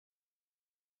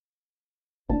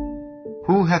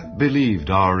Who hath believed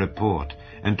our report,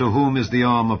 and to whom is the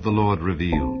arm of the Lord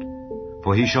revealed?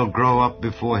 For he shall grow up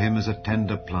before him as a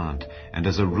tender plant, and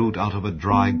as a root out of a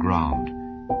dry ground.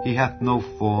 He hath no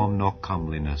form nor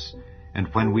comeliness, and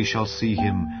when we shall see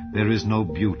him, there is no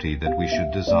beauty that we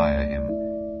should desire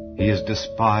him. He is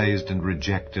despised and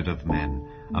rejected of men,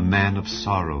 a man of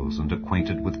sorrows and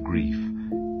acquainted with grief.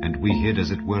 And we hid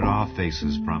as it were our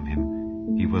faces from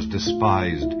him. He was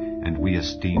despised, and we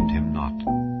esteemed him not.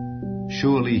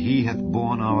 Surely he hath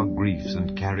borne our griefs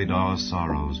and carried our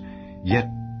sorrows, yet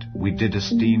we did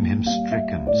esteem him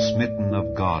stricken, smitten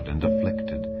of God, and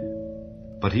afflicted.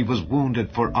 But he was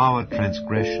wounded for our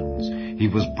transgressions, he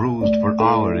was bruised for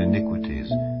our iniquities.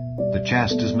 The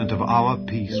chastisement of our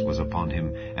peace was upon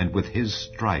him, and with his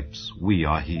stripes we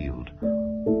are healed.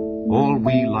 All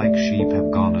we like sheep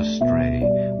have gone astray,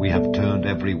 we have turned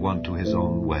every one to his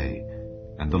own way,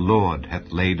 and the Lord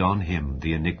hath laid on him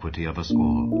the iniquity of us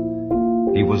all.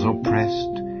 He was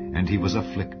oppressed, and he was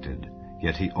afflicted,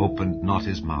 yet he opened not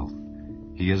his mouth.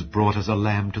 He is brought as a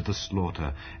lamb to the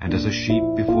slaughter, and as a sheep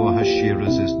before her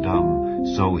shearers is dumb,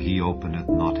 so he openeth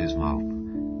not his mouth.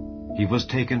 He was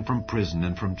taken from prison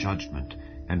and from judgment,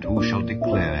 and who shall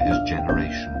declare his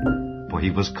generation? For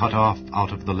he was cut off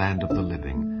out of the land of the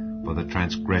living, for the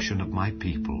transgression of my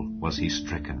people was he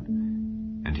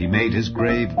stricken. And he made his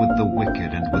grave with the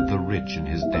wicked and with the rich in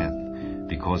his death,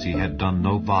 because he had done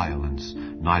no violence,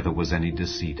 neither was any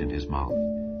deceit in his mouth.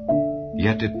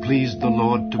 Yet it pleased the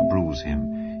Lord to bruise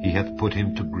him, he hath put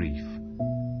him to grief.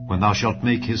 When thou shalt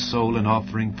make his soul an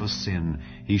offering for sin,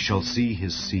 he shall see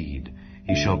his seed,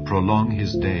 he shall prolong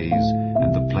his days,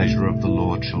 and the pleasure of the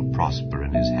Lord shall prosper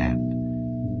in his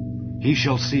hand. He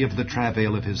shall see of the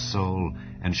travail of his soul,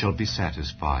 and shall be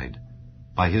satisfied.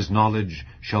 By his knowledge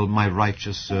shall my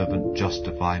righteous servant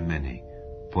justify many,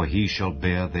 for he shall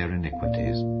bear their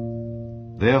iniquities.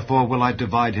 Therefore will I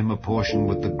divide him a portion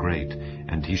with the great,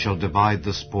 and he shall divide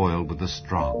the spoil with the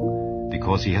strong,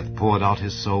 because he hath poured out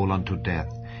his soul unto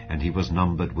death, and he was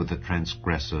numbered with the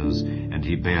transgressors, and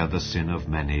he bare the sin of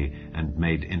many, and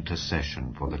made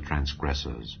intercession for the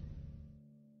transgressors.